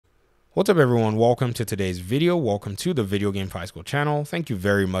What's up, everyone? Welcome to today's video. Welcome to the Video Game Fight School channel. Thank you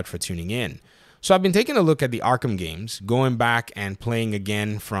very much for tuning in. So I've been taking a look at the Arkham games, going back and playing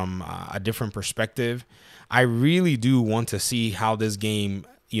again from a different perspective. I really do want to see how this game,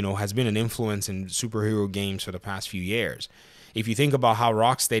 has been an influence in superhero games for the past few years. If you think about how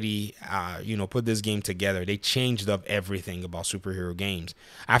Rocksteady, put this game together, they changed up everything about superhero games.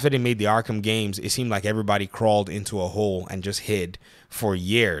 After they made the Arkham games, it seemed like everybody crawled into a hole and just hid for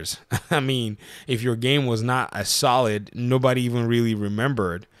years. I mean, if your game was not as solid, nobody even really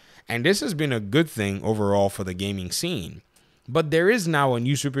remembered. And this has been a good thing overall for the gaming scene. But there is now a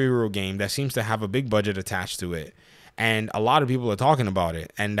new superhero game that seems to have a big budget attached to it. And a lot of people are talking about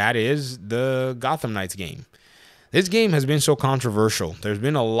it. And that is the Gotham Knights game. This game has been so controversial. There's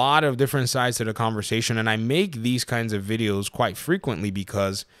been a lot of different sides to the conversation, and I make these kinds of videos quite frequently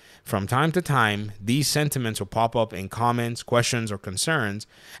because from time to time, these sentiments will pop up in comments, questions, or concerns,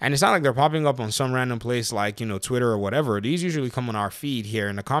 and it's not like they're popping up on some random place like, Twitter or whatever. These usually come on our feed here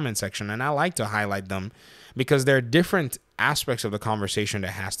in the comment section, and I like to highlight them because there are different aspects of the conversation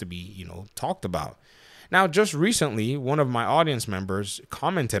that has to be, talked about. Now, just recently, one of my audience members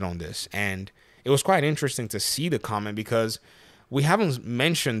commented on this, and it was quite interesting to see the comment because we haven't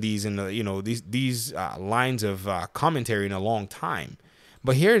mentioned these in the these lines of commentary in a long time.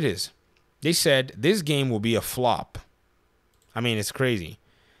 But here it is. They said this game will be a flop. I mean, it's crazy.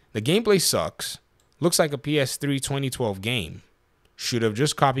 The gameplay sucks. Looks like a PS3 2012 game. Should have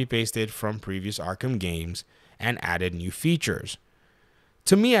just copy pasted from previous Arkham games and added new features.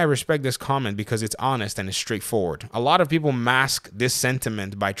 To me, I respect this comment because it's honest and it's straightforward. A lot of people mask this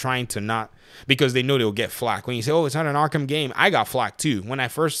sentiment by trying to not, because they know they'll get flack. When you say, oh, it's not an Arkham game, I got flack too. When I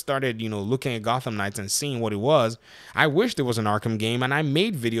first started, looking at Gotham Knights and seeing what it was, I wished it was an Arkham game. And I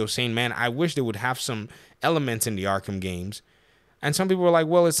made videos saying, man, I wish they would have some elements in the Arkham games. And some people were like,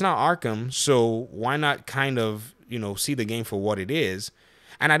 well, it's not Arkham, so why not kind of, see the game for what it is?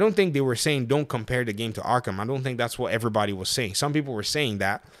 And I don't think they were saying don't compare the game to Arkham. I don't think that's what everybody was saying. Some people were saying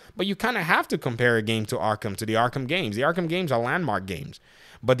that, but you kind of have to compare a game to Arkham, to the Arkham games. The Arkham games are landmark games,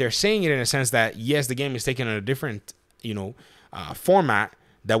 but they're saying it in a sense that, yes, the game is taken in a different, format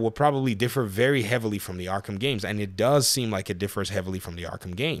that will probably differ very heavily from the Arkham games. And it does seem like it differs heavily from the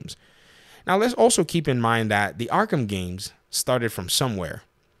Arkham games. Now, let's also keep in mind that the Arkham games started from somewhere.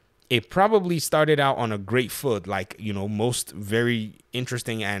 It probably started out on a great foot, like, most very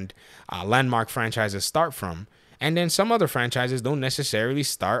interesting and landmark franchises start from. And then some other franchises don't necessarily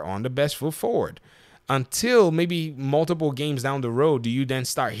start on the best foot forward. Until maybe multiple games down the road, do you then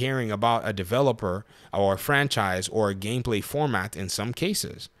start hearing about a developer or a franchise or a gameplay format in some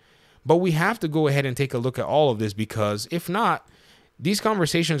cases. But we have to go ahead and take a look at all of this because if not, these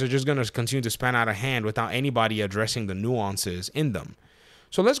conversations are just going to continue to span out of hand without anybody addressing the nuances in them.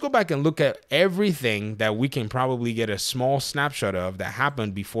 So let's go back and look at everything that we can probably get a small snapshot of that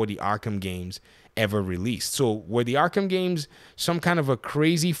happened before the Arkham games ever released. So were the Arkham games some kind of a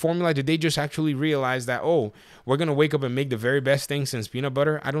crazy formula? Did they just actually realize that, oh, we're going to wake up and make the very best thing since peanut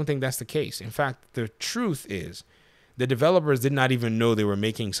butter? I don't think that's the case. In fact, the truth is the developers did not even know they were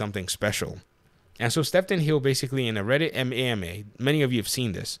making something special. And so Stephen Hill basically in a Reddit AMA, many of you have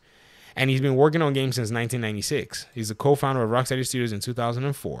seen this, and he's been working on games since 1996. He's the co-founder of Rocksteady Studios in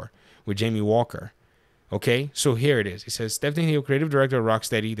 2004 with Jamie Walker. Okay, so here it is. It says, Stephen Hill, creative director of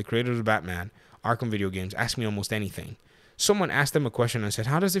Rocksteady, the creator of Batman, Arkham video games, ask me almost anything. Someone asked him a question and said,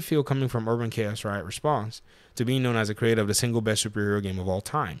 how does it feel coming from Urban Chaos Riot Response to being known as the creator of the single best superhero game of all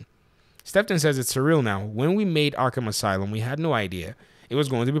time? Stephen says it's surreal now. When we made Arkham Asylum, we had no idea it was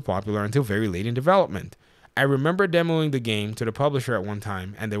going to be popular until very late in development. I remember demoing the game to the publisher at one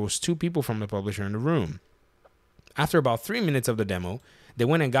time, and there was 2 people from the publisher in the room. After about 3 minutes of the demo, they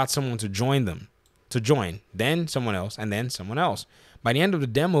went and got someone to join, then someone else, and then someone else. By the end of the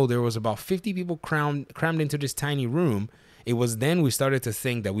demo, there was about 50 people crammed into this tiny room. It was then we started to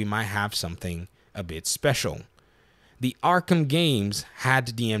think that we might have something a bit special. The Arkham games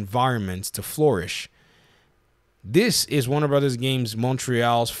had the environment to flourish. This is Warner Brothers Games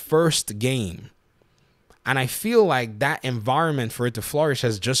Montreal's first game. And I feel like that environment for it to flourish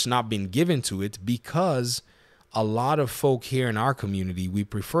has just not been given to it because a lot of folk here in our community, we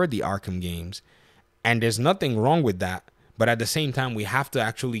prefer the Arkham games. And there's nothing wrong with that. But at the same time, we have to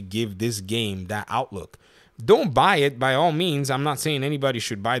actually give this game that outlook. Don't buy it by all means. I'm not saying anybody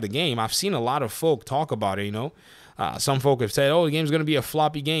should buy the game. I've seen a lot of folk talk about it, Some folk have said, oh, the game's going to be a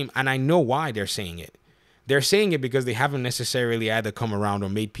floppy game. And I know why they're saying it. They're saying it because they haven't necessarily either come around or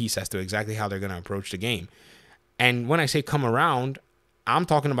made peace as to exactly how they're going to approach the game. And when I say come around, I'm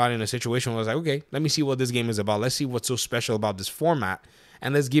talking about in a situation where I was like, okay, let me see what this game is about. Let's see what's so special about this format.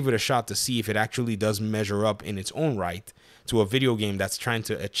 and let's give it a shot to see if it actually does measure up in its own right to a video game that's trying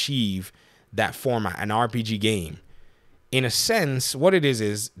to achieve that format, an RPG game. In a sense, what it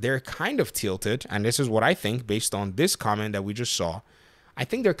is they're kind of tilted, and this is what I think based on this comment that we just saw. I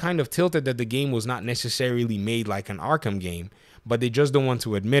think they're kind of tilted that the game was not necessarily made like an Arkham game, but they just don't want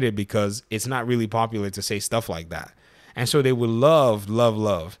to admit it because it's not really popular to say stuff like that. And so they would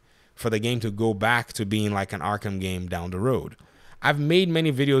love for the game to go back to being like an Arkham game down the road. I've made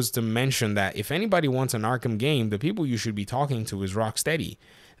many videos to mention that if anybody wants an Arkham game, the people you should be talking to is Rocksteady.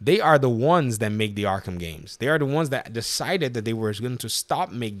 They are the ones that make the Arkham games. They are the ones that decided that they were going to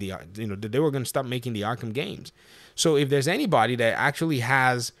stop making the Arkham games. So if there's anybody that actually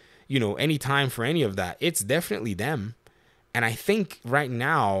has, any time for any of that, it's definitely them. And I think right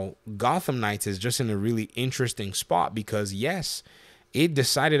now, Gotham Knights is just in a really interesting spot because, yes, it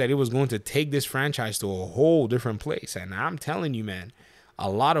decided that it was going to take this franchise to a whole different place. And I'm telling you, man, a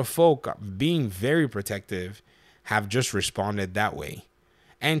lot of folk being very protective have just responded that way.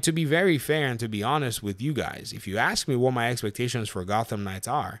 And to be very fair and to be honest with you guys, if you ask me what my expectations for Gotham Knights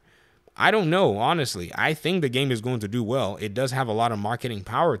are, I don't know, honestly. I think the game is going to do well. It does have a lot of marketing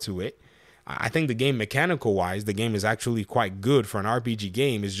power to it. I think the game, mechanical-wise, the game is actually quite good for an RPG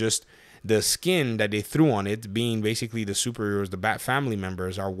game. It's just the skin that they threw on it, being basically the superheroes, the Bat family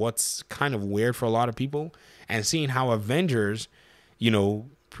members, are what's kind of weird for a lot of people. And seeing how Avengers,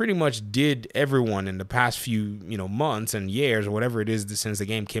 pretty much did everyone in the past few, months and years or whatever it is since the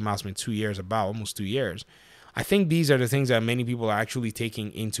game came out. It's been 2 years, almost 2 years. I think these are the things that many people are actually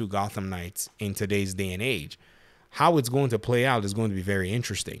taking into Gotham Knights in today's day and age. How it's going to play out is going to be very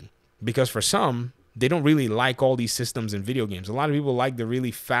interesting because for some, they don't really like all these systems in video games. A lot of people like the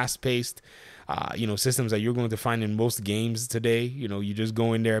really fast-paced, systems that you're going to find in most games today. You just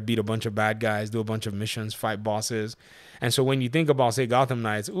go in there, beat a bunch of bad guys, do a bunch of missions, fight bosses. And so when you think about, say, Gotham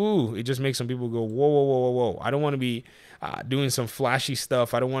Knights, it just makes some people go, whoa. I don't want to be doing some flashy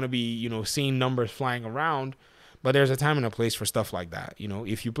stuff. I don't want to be, seeing numbers flying around. But there's a time and a place for stuff like that.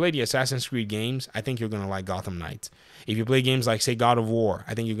 If you play the Assassin's Creed games, I think you're going to like Gotham Knights. If you play games like, say, God of War,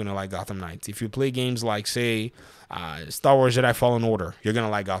 I think you're going to like Gotham Knights. If you play games like, say, Star Wars Jedi Fallen Order, you're going to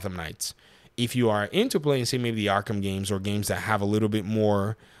like Gotham Knights. If you are into playing, say, maybe the Arkham games or games that have a little bit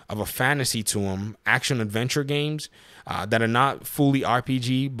more of a fantasy to them, action-adventure games that are not fully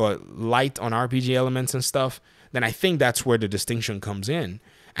RPG but light on RPG elements and stuff, then I think that's where the distinction comes in.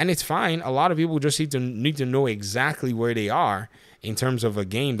 And it's fine. A lot of people just need to know exactly where they are in terms of a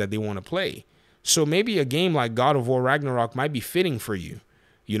game that they want to play. So maybe a game like God of War Ragnarok might be fitting for you.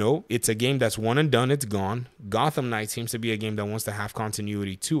 It's a game that's one and done. It's gone. Gotham Knights seems to be a game that wants to have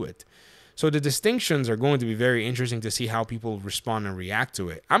continuity to it. So the distinctions are going to be very interesting to see how people respond and react to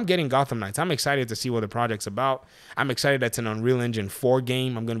it. I'm getting Gotham Knights. I'm excited to see what the project's about. I'm excited that's an Unreal Engine 4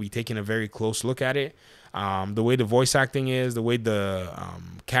 game. I'm going to be taking a very close look at it. The way the voice acting is, the way the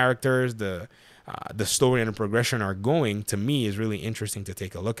characters, the story and the progression are going, to me, is really interesting to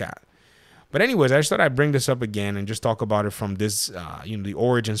take a look at. But anyways, I just thought I'd bring this up again and just talk about it from this, the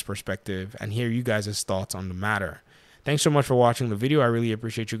origins perspective and hear you guys' thoughts on the matter. Thanks so much for watching the video. I really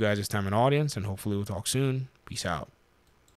appreciate you guys' time and audience, and hopefully we'll talk soon. Peace out.